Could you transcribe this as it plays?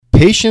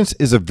Patience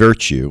is a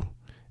virtue,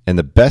 and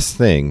the best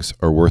things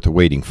are worth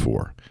waiting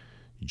for.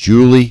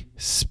 Julie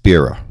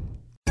Spira.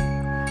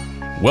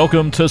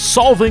 Welcome to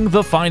Solving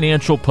the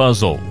Financial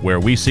Puzzle, where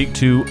we seek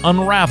to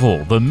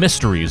unravel the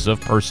mysteries of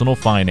personal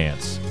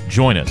finance.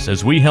 Join us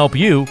as we help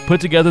you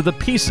put together the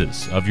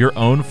pieces of your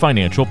own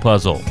financial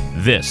puzzle.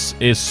 This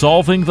is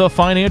Solving the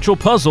Financial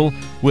Puzzle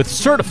with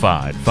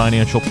certified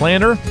financial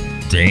planner,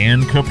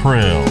 Dan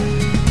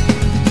Caprill.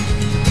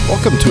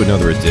 Welcome to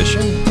another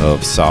edition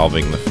of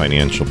Solving the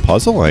Financial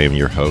Puzzle. I am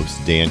your host,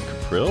 Dan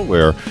Caprill,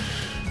 where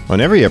on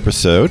every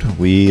episode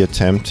we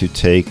attempt to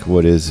take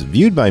what is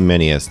viewed by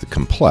many as the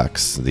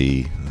complex,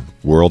 the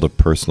world of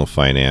personal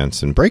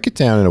finance, and break it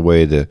down in a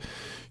way to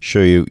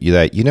show you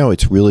that,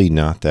 it's really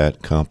not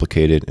that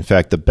complicated. In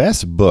fact, the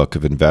best book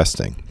of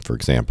investing, for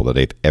example, that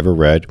I've ever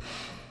read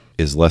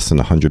is less than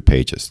 100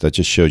 pages. That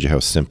just shows you how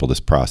simple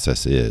this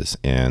process is.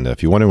 And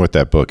if you're wondering what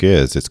that book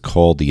is, it's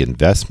called The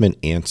Investment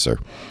Answer.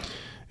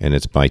 And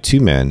it's by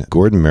two men,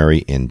 Gordon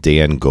Murray and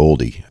Dan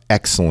Goldie.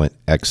 Excellent,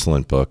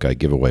 excellent book. I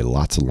give away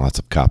lots and lots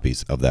of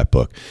copies of that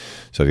book.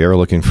 So if you're ever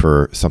looking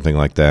for something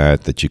like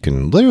that you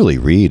can literally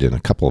read in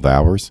a couple of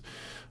hours,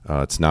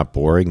 it's not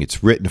boring.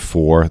 It's written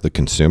for the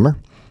consumer.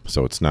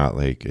 So it's not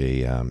like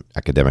a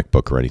academic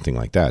book or anything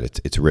like that.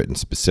 It's written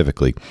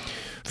specifically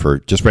for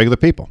just regular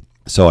people.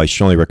 So I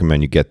strongly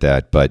recommend you get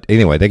that. But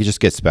anyway, that just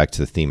gets back to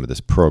the theme of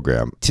this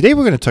program. Today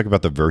we're going to talk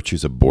about the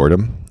virtues of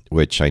boredom,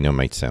 which I know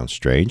might sound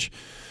strange.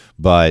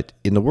 But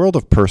in the world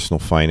of personal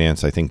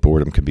finance, I think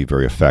boredom can be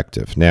very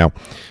effective. Now,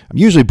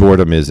 usually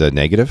boredom is a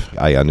negative.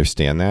 I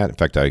understand that. In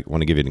fact, I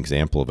want to give you an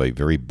example of a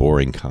very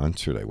boring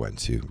concert I went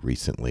to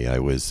recently. I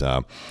was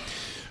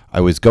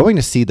going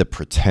to see The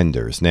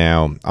Pretenders.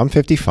 Now, I'm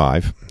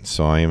 55,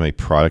 so I am a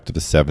product of the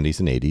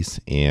 70s and 80s,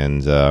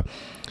 and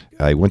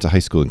I went to high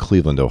school in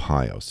Cleveland,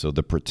 Ohio. So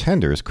The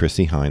Pretenders,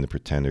 Chrissie Hynde, The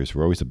Pretenders,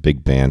 were always a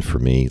big band for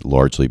me,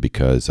 largely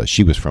because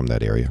she was from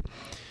that area.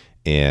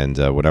 And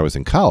when I was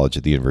in college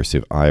at the University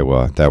of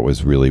Iowa, that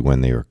was really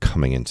when they were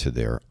coming into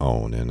their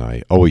own. And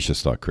I always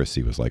just thought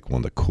Chrissie was like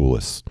one of the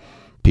coolest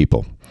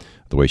people,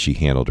 the way she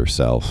handled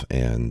herself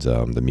and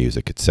the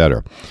music,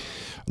 etc.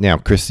 Now,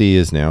 Chrissie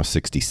is now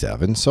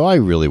 67, so I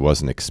really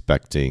wasn't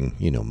expecting,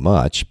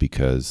 much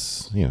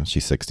because,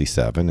 she's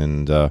 67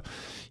 and,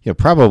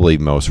 probably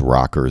most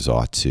rockers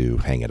ought to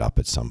hang it up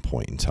at some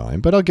point in time.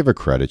 But I'll give her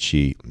credit.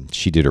 She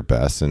did her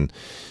best, and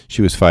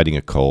she was fighting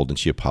a cold, and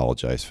she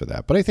apologized for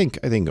that. But I think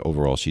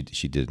overall she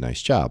did a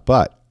nice job.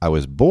 But I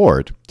was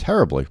bored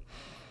terribly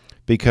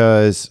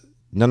because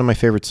none of my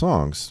favorite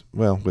songs,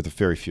 well, with a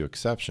very few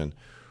exception,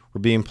 were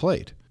being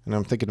played. And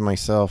I'm thinking to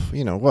myself,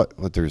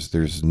 what?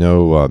 There's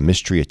no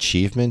mystery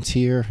achievement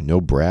here, no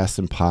brass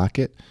in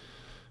pocket.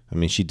 I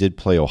mean, she did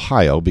play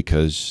Ohio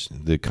because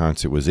the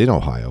concert was in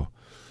Ohio.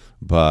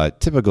 But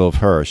typical of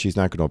her, she's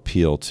not going to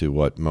appeal to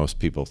what most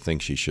people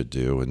think she should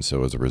do. And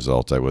so as a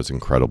result, I was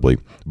incredibly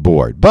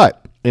bored.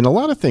 But in a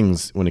lot of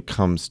things, when it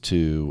comes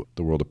to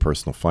the world of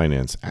personal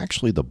finance,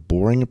 actually the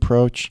boring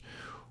approach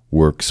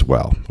works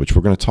well, which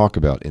we're going to talk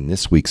about in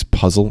this week's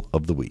Puzzle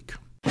of the Week.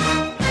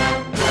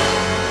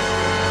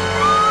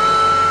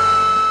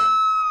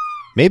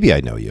 Maybe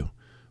I know you,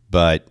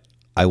 but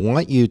I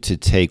want you to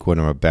take what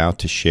I'm about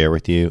to share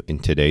with you in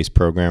today's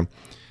program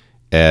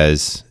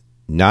as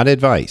not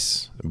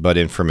advice, but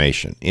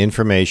information.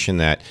 Information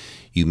that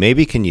you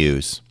maybe can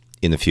use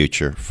in the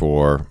future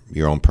for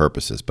your own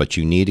purposes, but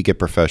you need to get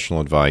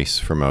professional advice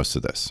for most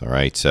of this, all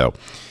right? So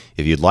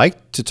if you'd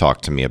like to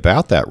talk to me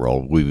about that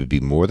role, we would be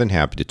more than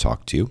happy to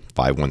talk to you.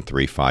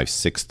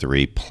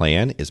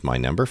 513-563-PLAN is my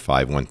number,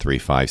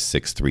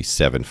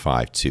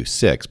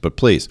 513-563-7526. But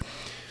please,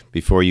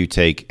 before you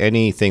take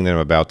anything that I'm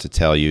about to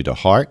tell you to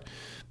heart,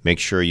 make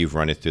sure you've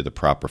run it through the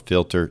proper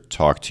filter.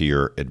 Talk to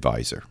your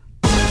advisor.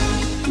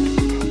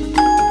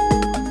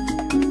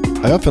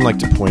 I often like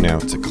to point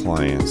out to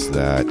clients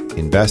that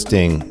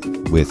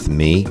investing with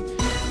me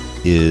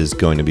is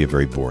going to be a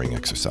very boring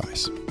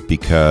exercise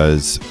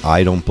because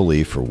I don't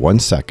believe for 1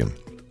 second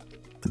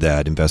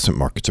that investment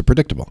markets are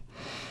predictable.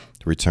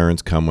 The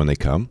returns come when they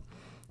come.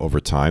 Over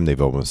time,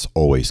 they've almost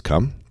always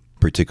come,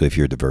 particularly if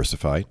you're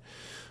diversified.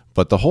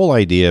 But the whole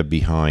idea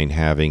behind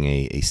having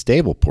a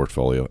stable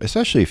portfolio,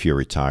 especially if you're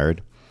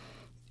retired,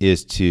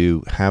 is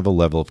to have a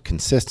level of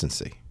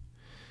consistency.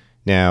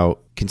 Now,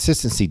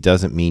 consistency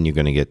doesn't mean you're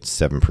going to get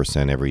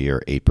 7% every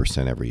year,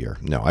 8% every year.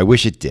 No, I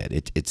wish it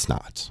did. It's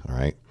not, all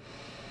right?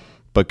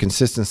 But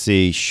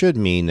consistency should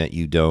mean that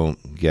you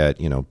don't get,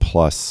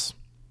 plus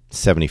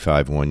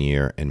 75 one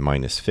year and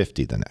minus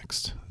 50 the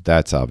next.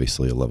 That's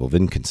obviously a level of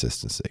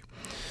inconsistency.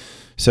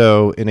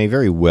 So in a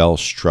very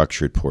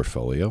well-structured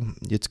portfolio,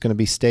 it's going to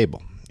be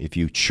stable. If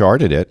you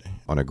charted it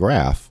on a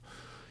graph,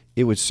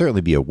 it would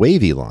certainly be a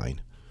wavy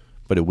line,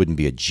 but it wouldn't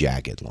be a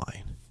jagged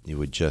line. It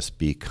would just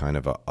be kind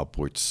of an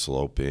upward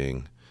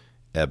sloping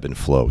ebb and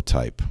flow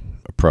type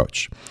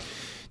approach.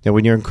 Now,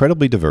 when you're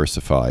incredibly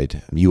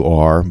diversified, you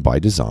are, by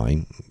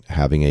design,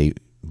 having a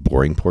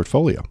boring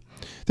portfolio.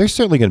 There's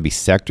certainly going to be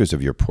sectors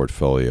of your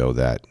portfolio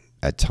that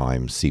at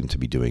times seem to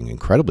be doing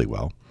incredibly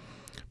well,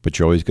 But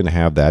you're always going to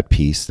have that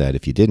piece that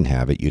if you didn't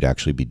have it, you'd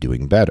actually be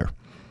doing better.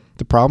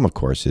 The problem, of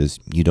course, is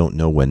you don't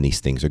know when these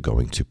things are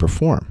going to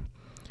perform.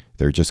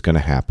 They're just going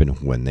to happen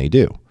when they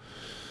do.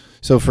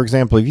 So, for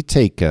example, if you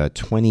take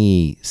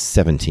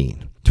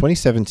 2017,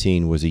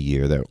 2017 was a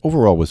year that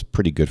overall was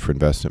pretty good for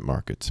investment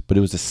markets, but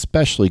it was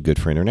especially good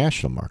for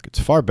international markets,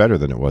 far better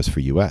than it was for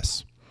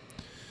U.S.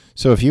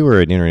 So if you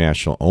were an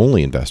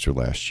international-only investor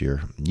last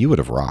year, you would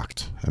have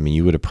rocked. I mean,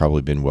 you would have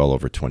probably been well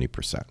over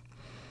 20%.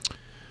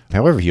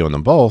 However, if you own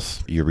them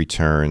both, your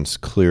returns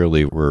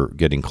clearly were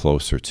getting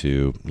closer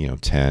to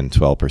 10,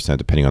 12%,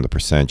 depending on the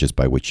percentages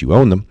by which you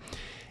own them.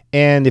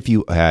 And if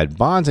you had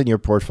bonds in your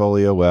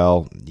portfolio,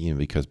 well,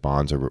 because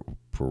bonds were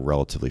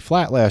relatively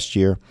flat last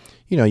year,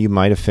 you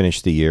might have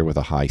finished the year with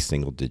a high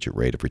single-digit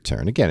rate of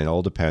return. Again, it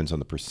all depends on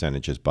the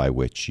percentages by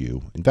which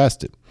you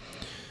invested.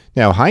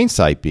 Now,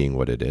 hindsight being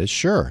what it is,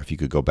 sure, if you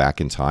could go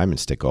back in time and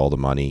stick all the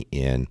money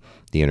in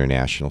the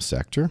international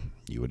sector,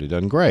 you would have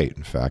done great.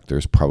 In fact,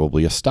 there's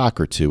probably a stock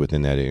or two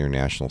within that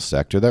international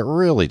sector that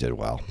really did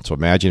well. So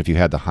imagine if you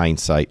had the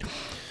hindsight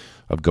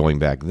of going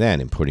back then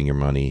and putting your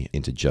money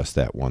into just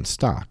that one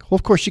stock. Well,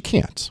 of course you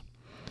can't.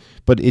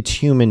 But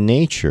it's human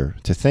nature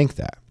to think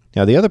that.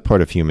 Now, the other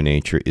part of human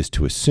nature is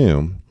to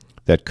assume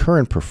that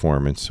current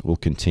performance will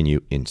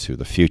continue into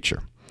the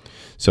future.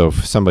 So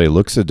if somebody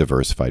looks at a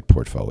diversified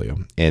portfolio,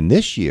 and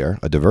this year,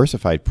 a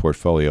diversified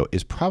portfolio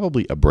is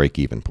probably a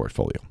break-even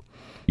portfolio.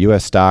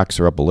 U.S. stocks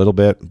are up a little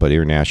bit, but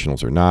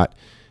internationals are not,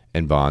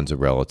 and bonds are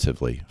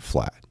relatively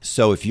flat.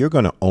 So if you're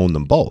going to own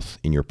them both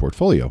in your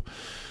portfolio,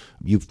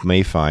 you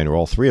may find, or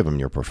all three of them in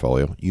your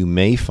portfolio, you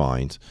may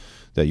find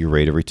that your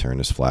rate of return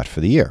is flat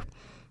for the year.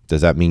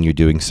 Does that mean you're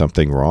doing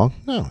something wrong?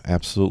 No,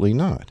 absolutely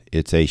not.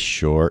 It's a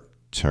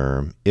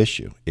short-term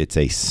issue. It's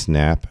a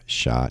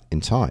snapshot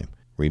in time.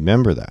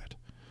 Remember that.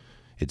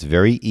 It's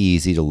very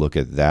easy to look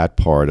at that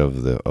part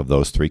of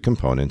those three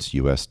components,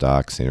 U.S.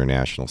 stocks,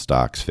 international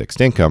stocks, fixed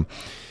income,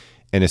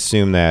 and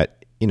assume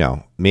that,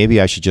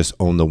 maybe I should just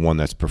own the one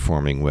that's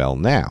performing well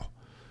now.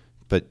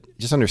 But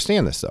just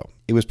understand this, though.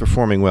 It was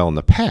performing well in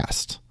the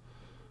past.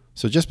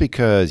 So just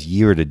because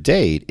year to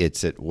date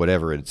it's at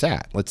whatever it's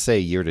at, let's say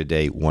year to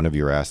date one of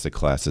your asset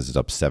classes is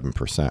up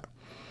 7%.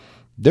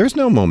 There's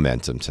no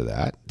momentum to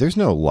that. There's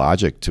no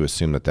logic to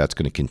assume that that's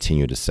going to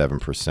continue to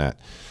 7%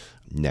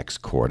 next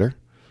quarter.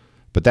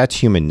 But that's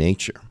human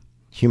nature.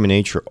 Human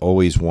nature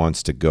always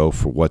wants to go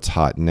for what's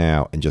hot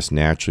now and just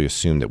naturally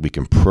assume that we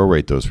can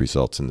prorate those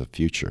results in the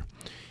future.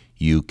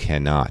 You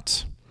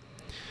cannot.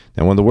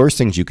 Now, one of the worst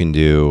things you can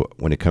do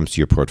when it comes to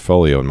your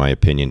portfolio, in my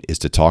opinion, is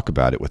to talk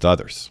about it with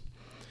others.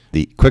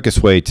 The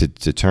quickest way to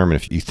determine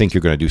if you think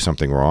you're going to do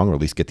something wrong, or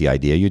at least get the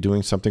idea you're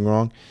doing something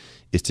wrong,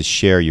 is to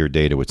share your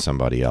data with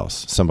somebody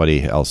else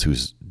who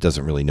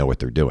doesn't really know what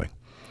they're doing.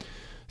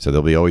 So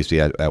there'll always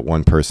be at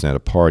one person at a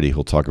party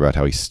who'll talk about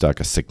how he stuck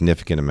a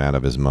significant amount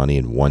of his money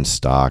in one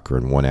stock or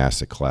in one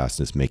asset class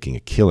and is making a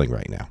killing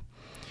right now.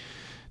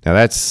 Now,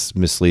 that's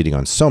misleading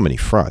on so many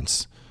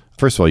fronts.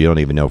 First of all, you don't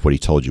even know if what he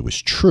told you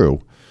was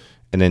true.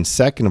 And then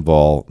second of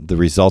all, the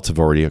results have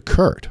already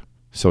occurred.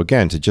 So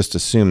again, to just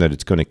assume that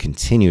it's going to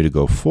continue to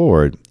go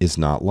forward is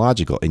not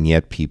logical, and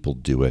yet people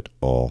do it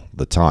all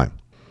the time.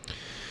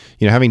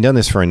 Having done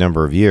this for a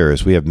number of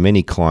years, we have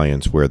many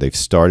clients where they've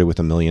started with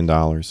 $1 million,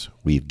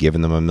 we've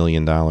given them $1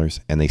 million,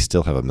 and they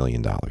still have $1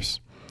 million.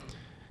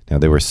 Now,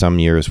 there were some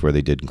years where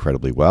they did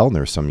incredibly well, and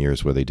there were some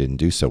years where they didn't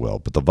do so well,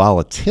 but the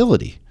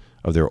volatility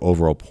of their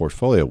overall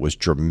portfolio was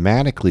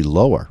dramatically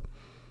lower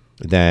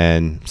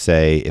than,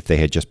 say, if they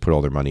had just put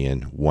all their money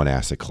in one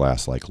asset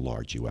class like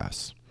large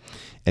U.S.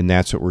 And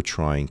that's what we're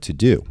trying to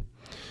do.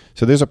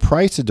 So there's a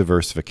price of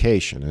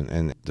diversification,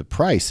 and the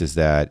price is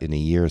that in a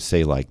year,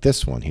 say like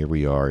this one, here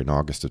we are in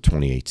August of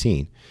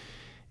 2018,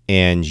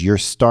 and you're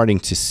starting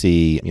to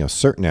see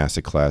certain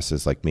asset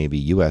classes like maybe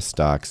U.S.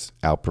 stocks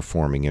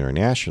outperforming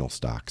international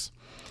stocks.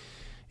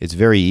 It's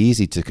very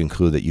easy to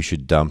conclude that you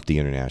should dump the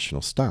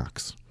international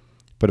stocks.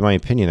 But in my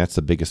opinion, that's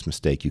the biggest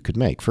mistake you could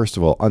make. First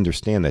of all,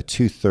 understand that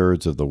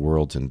 2/3 of the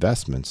world's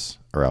investments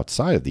are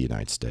outside of the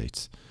United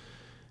States.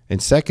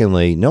 And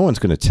secondly, no one's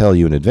going to tell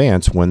you in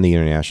advance when the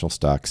international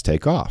stocks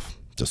take off.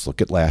 Just look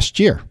at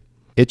last year.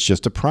 It's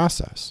just a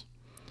process.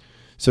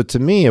 So to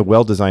me, a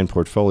well-designed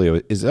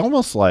portfolio is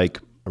almost like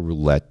a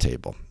roulette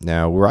table.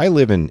 Now, where I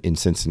live in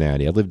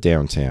Cincinnati, I live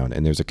downtown,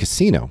 and there's a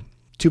casino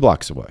 2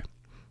 blocks away.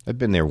 I've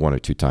been there 1 or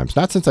 2 times,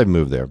 not since I've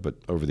moved there, but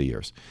over the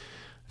years.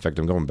 In fact,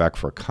 I'm going back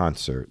for a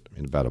concert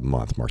in about a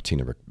month.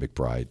 Martina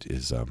McBride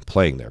is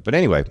playing there. But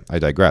anyway, I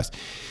digress.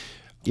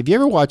 If you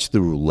ever watch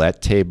the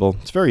roulette table,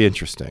 it's very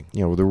interesting.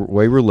 The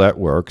way roulette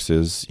works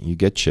is you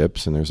get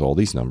chips and there's all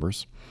these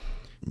numbers.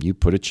 You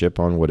put a chip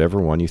on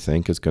whatever one you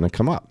think is going to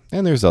come up.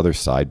 And there's other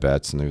side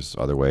bets and there's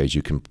other ways.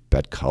 You can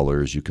bet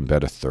colors. You can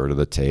bet 1/3 of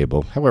the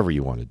table, however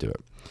you want to do it.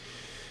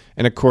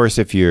 And of course,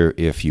 if you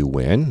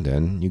win,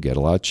 then you get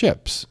a lot of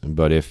chips.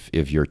 But if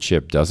your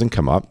chip doesn't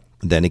come up,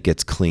 then it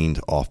gets cleaned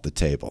off the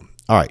table.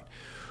 All right.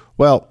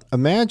 Well,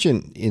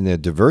 imagine in a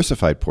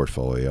diversified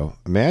portfolio,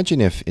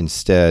 imagine if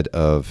instead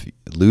of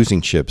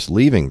losing chips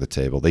leaving the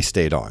table, they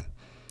stayed on.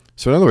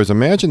 So in other words,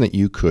 imagine that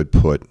you could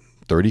put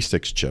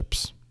 36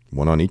 chips,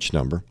 one on each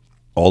number,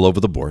 all over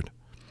the board.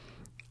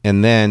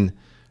 And then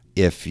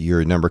if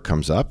your number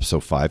comes up, so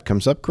 5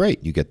 comes up,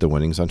 great. You get the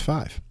winnings on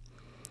 5.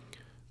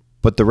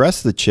 But the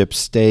rest of the chips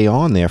stay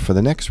on there for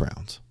the next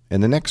round,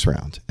 and the next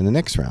round, and the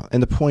next round.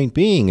 And the point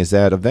being is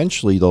that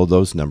eventually, though,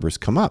 those numbers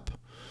come up.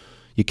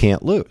 You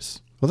can't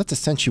lose. Well, that's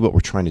essentially what we're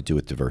trying to do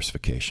with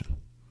diversification.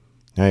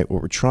 All right?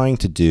 What we're trying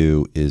to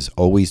do is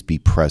always be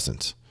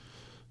present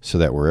so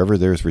that wherever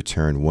there's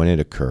return, when it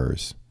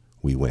occurs,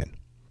 we win.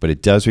 But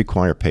it does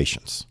require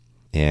patience.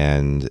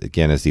 And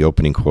again, as the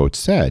opening quote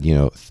said,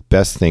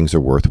 best things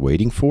are worth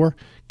waiting for.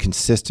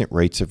 Consistent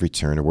rates of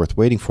return are worth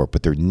waiting for,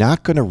 but they're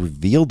not going to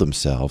reveal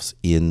themselves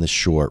in the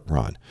short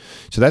run.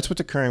 So that's what's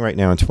occurring right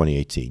now in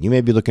 2018. You may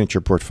be looking at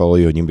your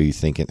portfolio and you may be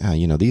thinking,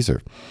 these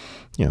are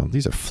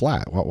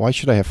flat. Why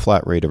should I have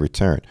flat rate of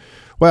return?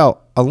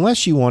 Well,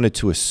 unless you wanted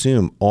to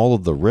assume all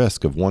of the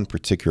risk of one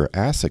particular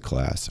asset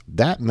class,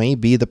 that may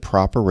be the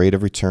proper rate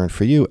of return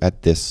for you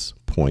at this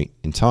point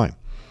in time.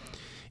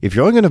 If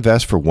you're only going to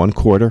invest for 1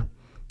 quarter,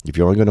 if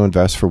you're only going to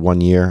invest for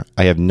 1 year,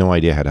 I have no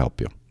idea how to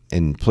help you.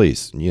 And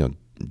please,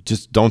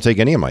 just don't take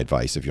any of my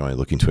advice if you're only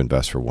looking to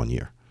invest for 1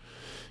 year.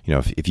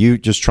 If you're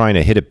just trying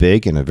to hit it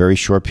big in a very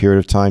short period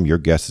of time, your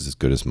guess is as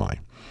good as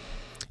mine.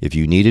 If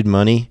you needed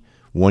money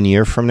 1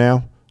 year from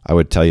now, I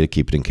would tell you to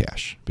keep it in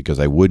cash because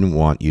I wouldn't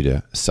want you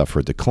to suffer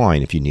a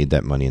decline if you need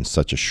that money in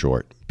such a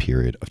short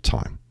period of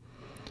time.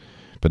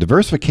 But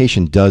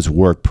diversification does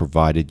work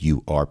provided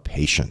you are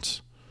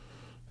patient.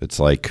 It's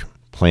like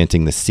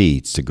planting the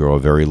seeds to grow a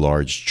very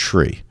large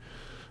tree.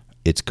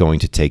 It's going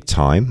to take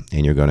time,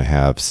 and you're going to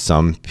have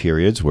some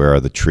periods where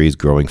the tree is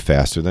growing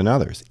faster than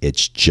others.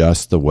 It's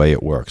just the way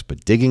it works.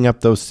 But digging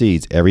up those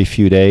seeds every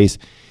few days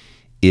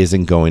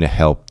isn't going to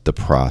help the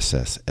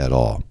process at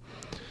all.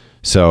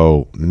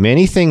 So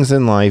many things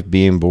in life,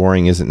 being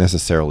boring isn't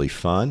necessarily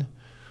fun.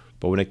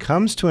 But when it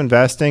comes to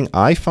investing,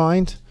 I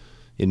find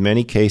in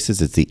many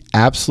cases it's the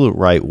absolute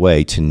right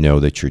way to know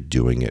that you're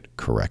doing it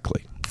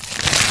correctly.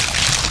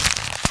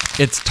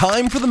 It's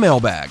time for the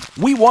mailbag.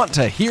 We want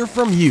to hear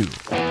from you.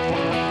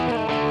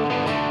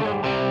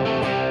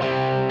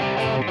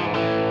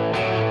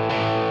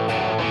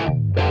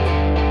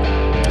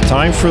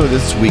 Time for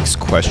this week's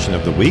question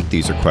of the week.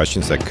 These are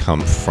questions that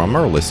come from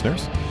our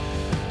listeners.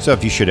 So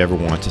if you should ever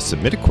want to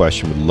submit a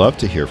question, we'd love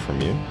to hear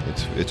from you.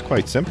 It's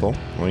quite simple.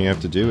 All you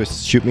have to do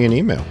is shoot me an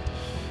email,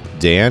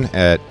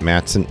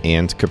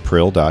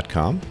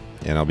 dan@matsonandcaprill.com,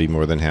 and I'll be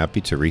more than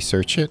happy to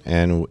research it.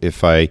 And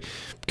if I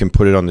can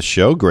put it on the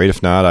show, great.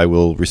 If not, I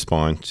will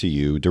respond to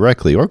you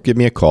directly, or give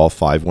me a call,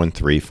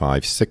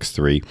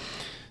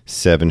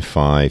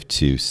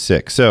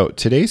 513-563-7526. So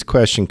today's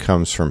question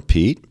comes from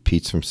Pete.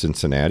 Pete's from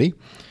Cincinnati.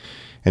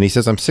 And he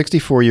says, I'm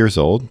 64 years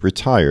old,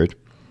 retired.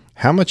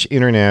 How much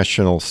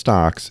international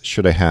stocks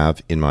should I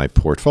have in my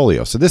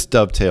portfolio? So this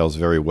dovetails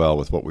very well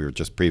with what we were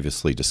just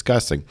previously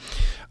discussing.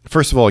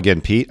 First of all,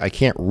 again, Pete, I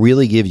can't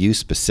really give you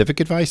specific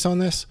advice on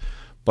this,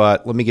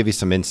 but let me give you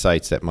some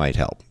insights that might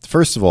help.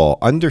 First of all,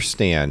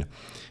 understand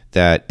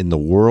that in the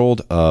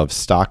world of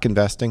stock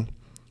investing,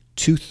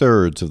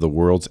 2/3 of the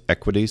world's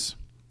equities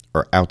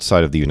are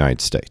outside of the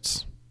United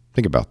States.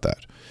 Think about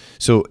that.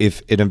 So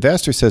if an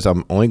investor says,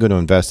 I'm only going to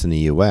invest in the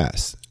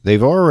U.S.,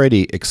 they've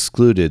already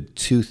excluded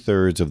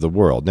 2/3 of the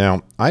world.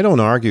 Now, I don't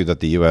argue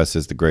that the U.S.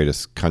 is the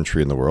greatest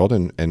country in the world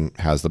and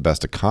has the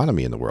best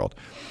economy in the world.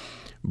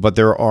 But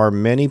there are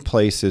many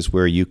places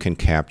where you can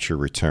capture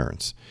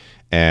returns.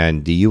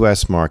 And the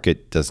U.S.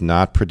 market does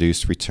not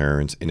produce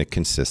returns in a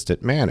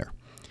consistent manner.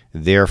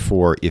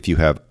 Therefore, if you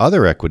have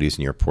other equities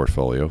in your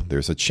portfolio,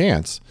 there's a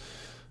chance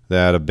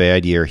that a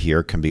bad year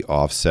here can be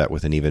offset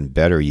with an even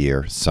better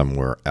year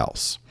somewhere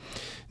else.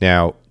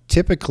 Now,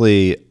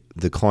 typically,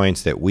 the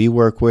clients that we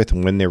work with,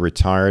 when they're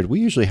retired, we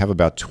usually have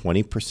about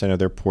 20% of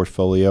their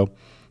portfolio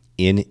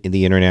in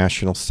the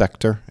international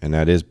sector, and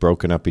that is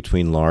broken up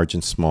between large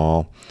and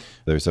small.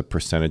 There's a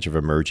percentage of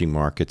emerging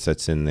markets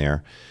that's in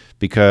there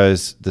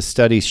because the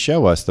studies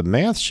show us, the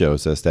math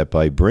shows us that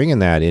by bringing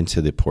that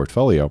into the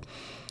portfolio,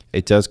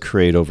 it does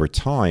create over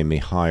time a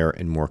higher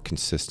and more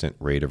consistent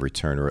rate of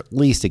return, or at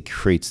least it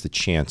creates the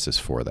chances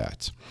for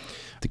that.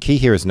 The key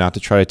here is not to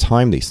try to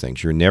time these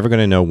things. You're never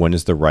going to know when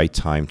is the right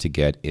time to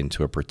get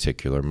into a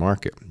particular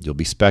market. You'll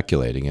be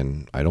speculating,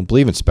 and I don't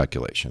believe in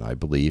speculation. I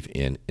believe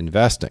in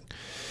investing.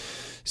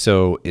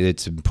 So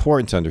it's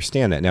important to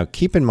understand that. Now,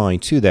 keep in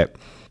mind, too, that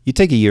you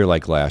take a year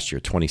like last year,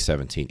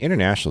 2017,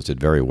 internationals did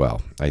very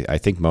well. I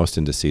think most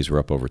indices were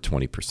up over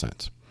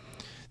 20%.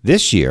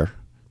 This year,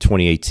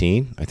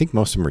 2018, I think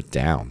most of them are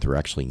down. They're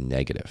actually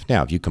negative.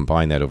 Now, if you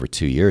combine that over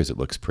 2 years, it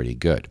looks pretty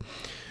good.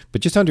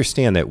 But just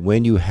understand that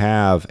when you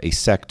have a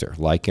sector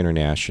like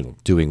international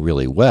doing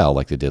really well,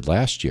 like they did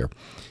last year,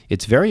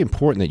 it's very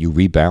important that you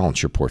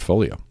rebalance your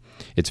portfolio.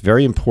 It's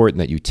very important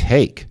that you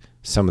take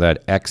some of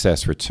that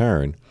excess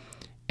return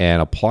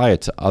and apply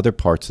it to other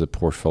parts of the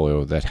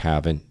portfolio that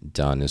haven't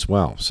done as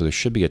well. So there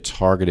should be a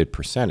targeted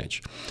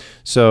percentage.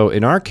 So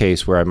in our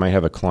case, where I might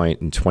have a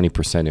client in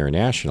 20%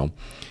 international,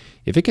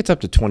 If it gets up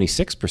to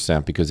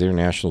 26% because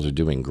internationals are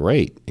doing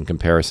great in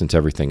comparison to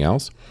everything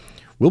else,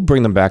 we'll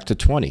bring them back to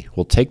 20.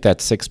 We'll take that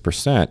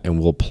 6% and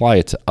we'll apply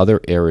it to other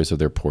areas of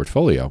their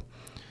portfolio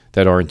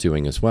that aren't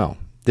doing as well.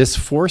 This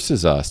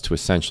forces us to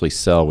essentially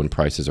sell when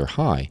prices are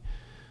high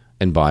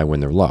and buy when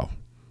they're low.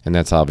 And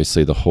that's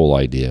obviously the whole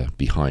idea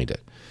behind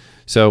it.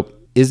 So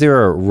is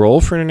there a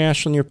role for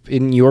international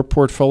in your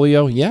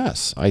portfolio?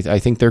 Yes, I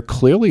think there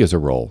clearly is a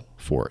role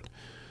for it.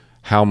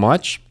 How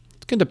much?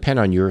 It's going to depend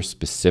on your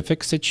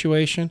specific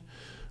situation,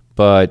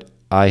 but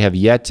I have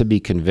yet to be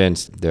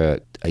convinced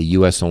that a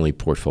U.S.-only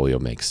portfolio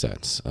makes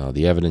sense.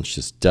 The evidence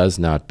just does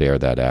not bear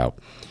that out,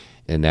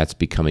 and that's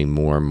becoming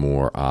more and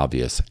more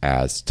obvious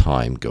as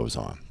time goes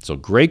on. So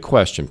great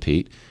question,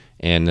 Pete,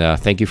 and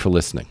thank you for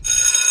listening.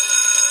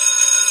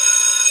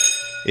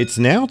 It's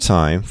now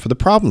time for the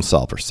Problem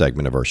Solver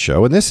segment of our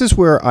show, and this is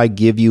where I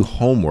give you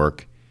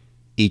homework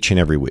each and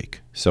every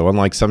week. So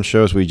unlike some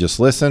shows where you just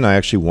listen, I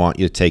actually want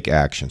you to take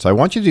action. So I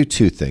want you to do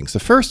two things. The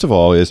first of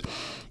all is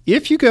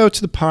if you go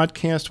to the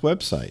podcast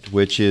website,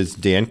 which is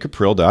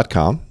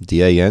dancuprill.com,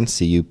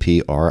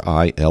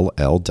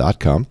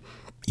 DANCUPRILL.com,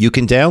 you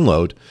can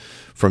download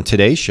from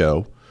today's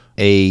show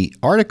a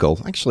article.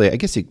 Actually, I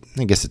guess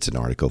it's an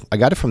article. I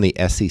got it from the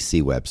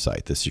SEC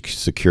website, the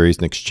Securities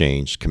and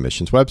Exchange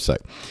Commission's website.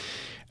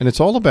 And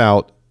it's all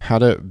about how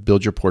to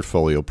build your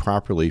portfolio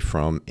properly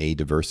from a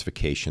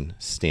diversification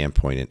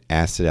standpoint, an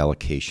asset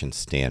allocation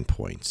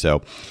standpoint.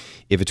 So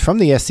if it's from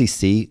the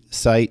SEC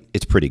site,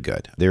 it's pretty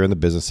good. They're in the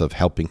business of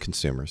helping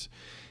consumers.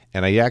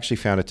 And I actually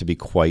found it to be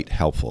quite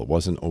helpful. It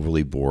wasn't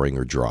overly boring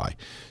or dry.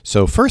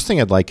 So first thing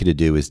I'd like you to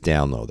do is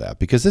download that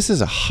because this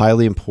is a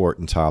highly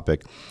important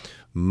topic.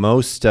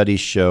 Most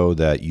studies show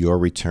that your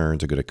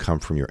returns are going to come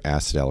from your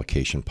asset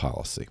allocation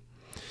policy.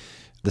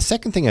 The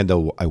second thing I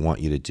want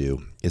you to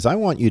do is I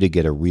want you to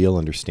get a real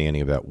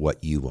understanding about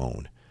what you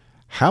own.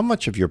 How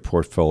much of your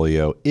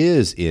portfolio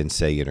is in,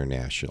 say,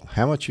 international?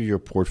 How much of your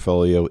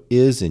portfolio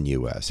is in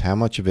U.S.? How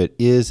much of it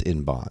is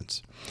in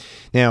bonds?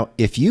 Now,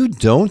 if you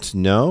don't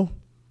know,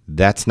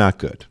 that's not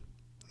good.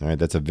 All right,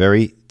 that's a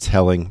very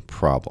telling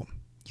problem.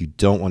 You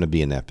don't want to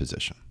be in that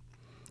position.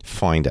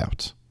 Find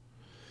out.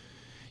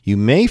 You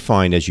may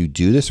find as you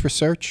do this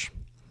research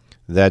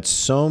that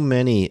so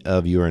many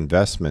of your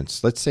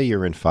investments, let's say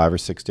you're in 5 or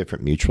 6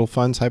 different mutual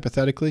funds,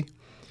 hypothetically,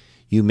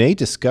 you may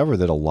discover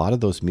that a lot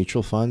of those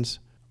mutual funds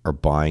are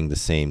buying the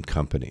same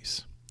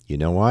companies. You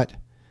know what?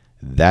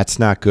 That's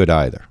not good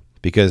either.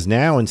 Because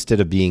now instead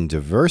of being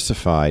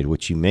diversified,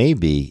 which you may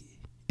be,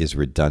 is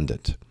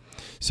redundant.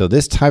 So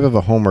this type of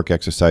a homework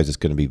exercise is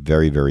going to be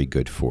very, very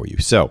good for you.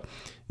 So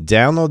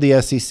download the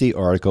SEC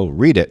article,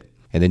 read it,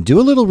 and then do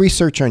a little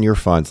research on your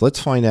funds.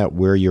 Let's find out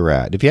where you're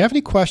at. If you have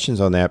any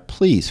questions on that,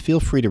 please feel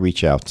free to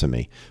reach out to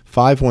me.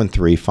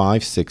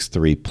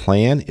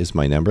 513-563-PLAN is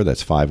my number.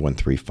 That's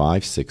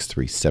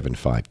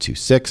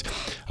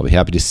 513-563-7526. I'll be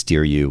happy to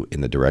steer you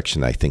in the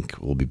direction I think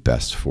will be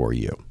best for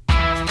you.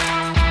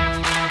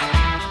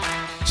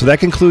 So that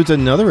concludes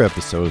another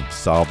episode of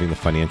Solving the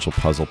Financial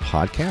Puzzle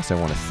podcast. I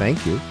want to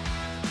thank you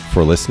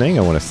for listening.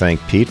 I want to thank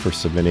Pete for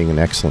submitting an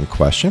excellent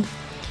question.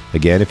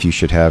 Again, if you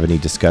should have any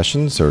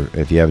discussions or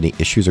if you have any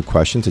issues or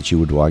questions that you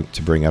would like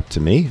to bring up to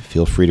me,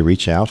 feel free to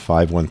reach out.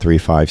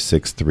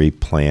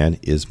 513-563-PLAN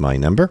is my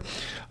number.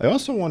 I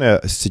also want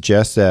to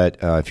suggest that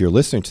if you're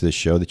listening to this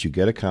show, that you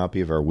get a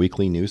copy of our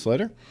weekly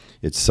newsletter.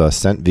 It's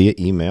sent via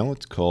email.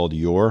 It's called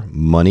Your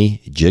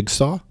Money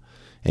Jigsaw,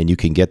 and you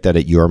can get that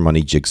at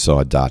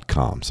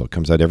yourmoneyjigsaw.com. So it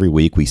comes out every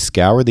week. We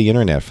scour the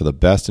internet for the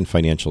best in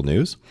financial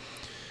news,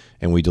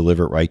 and we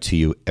deliver it right to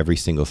you every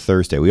single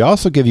Thursday. We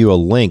also give you a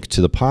link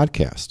to the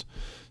podcast.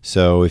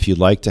 So if you'd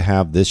like to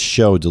have this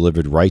show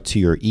delivered right to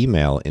your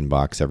email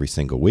inbox every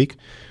single week,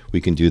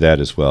 we can do that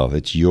as well.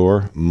 It's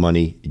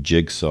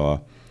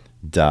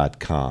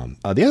yourmoneyjigsaw.com.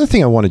 The other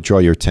thing I want to draw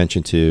your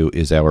attention to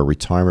is our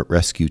Retirement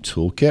Rescue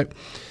Toolkit.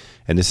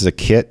 And this is a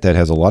kit that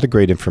has a lot of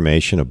great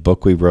information, a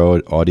book we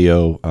wrote,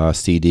 audio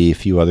CD, a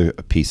few other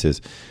pieces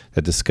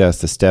that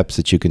discuss the steps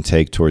that you can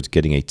take towards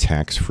getting a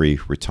tax-free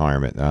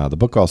retirement. The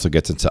book also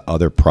gets into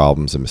other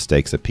problems and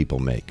mistakes that people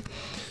make.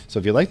 So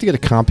if you'd like to get a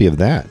copy of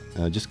that,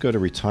 just go to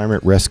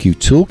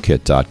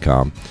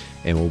retirementrescuetoolkit.com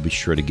and we'll be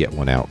sure to get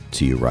one out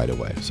to you right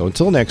away. So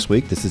until next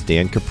week, this is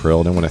Dan Cuprill,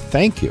 and I want to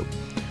thank you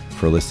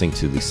for listening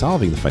to the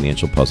Solving the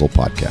Financial Puzzle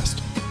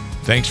podcast.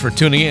 Thanks for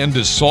tuning in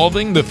to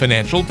Solving the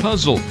Financial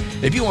Puzzle.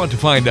 If you want to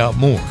find out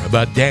more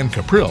about Dan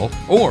Cuprill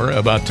or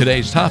about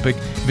today's topic,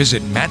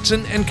 visit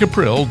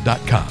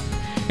matsonandcuprill.com.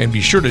 And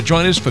be sure to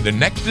join us for the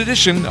next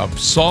edition of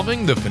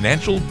Solving the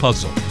Financial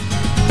Puzzle.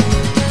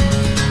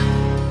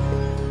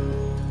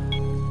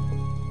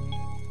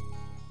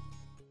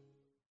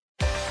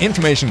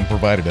 Information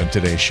provided on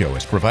today's show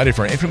is provided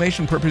for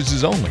information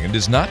purposes only and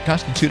does not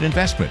constitute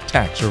investment,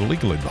 tax, or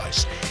legal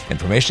advice.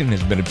 Information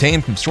has been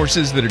obtained from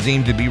sources that are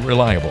deemed to be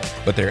reliable,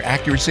 but their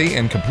accuracy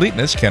and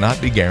completeness cannot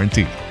be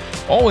guaranteed.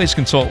 Always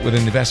consult with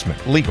an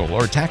investment, legal,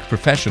 or tax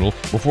professional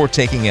before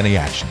taking any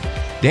action.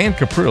 Dan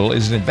Cuprill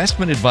is an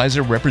investment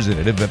advisor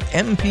representative of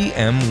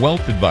MPM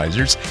Wealth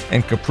Advisors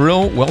and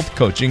Cuprill Wealth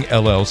Coaching,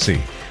 LLC.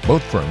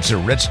 Both firms are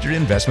registered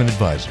investment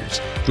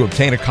advisors. To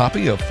obtain a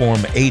copy of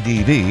Form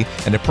ADV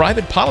and a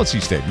private policy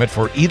statement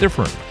for either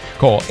firm,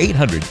 call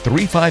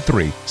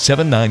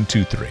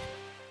 800-353-7923.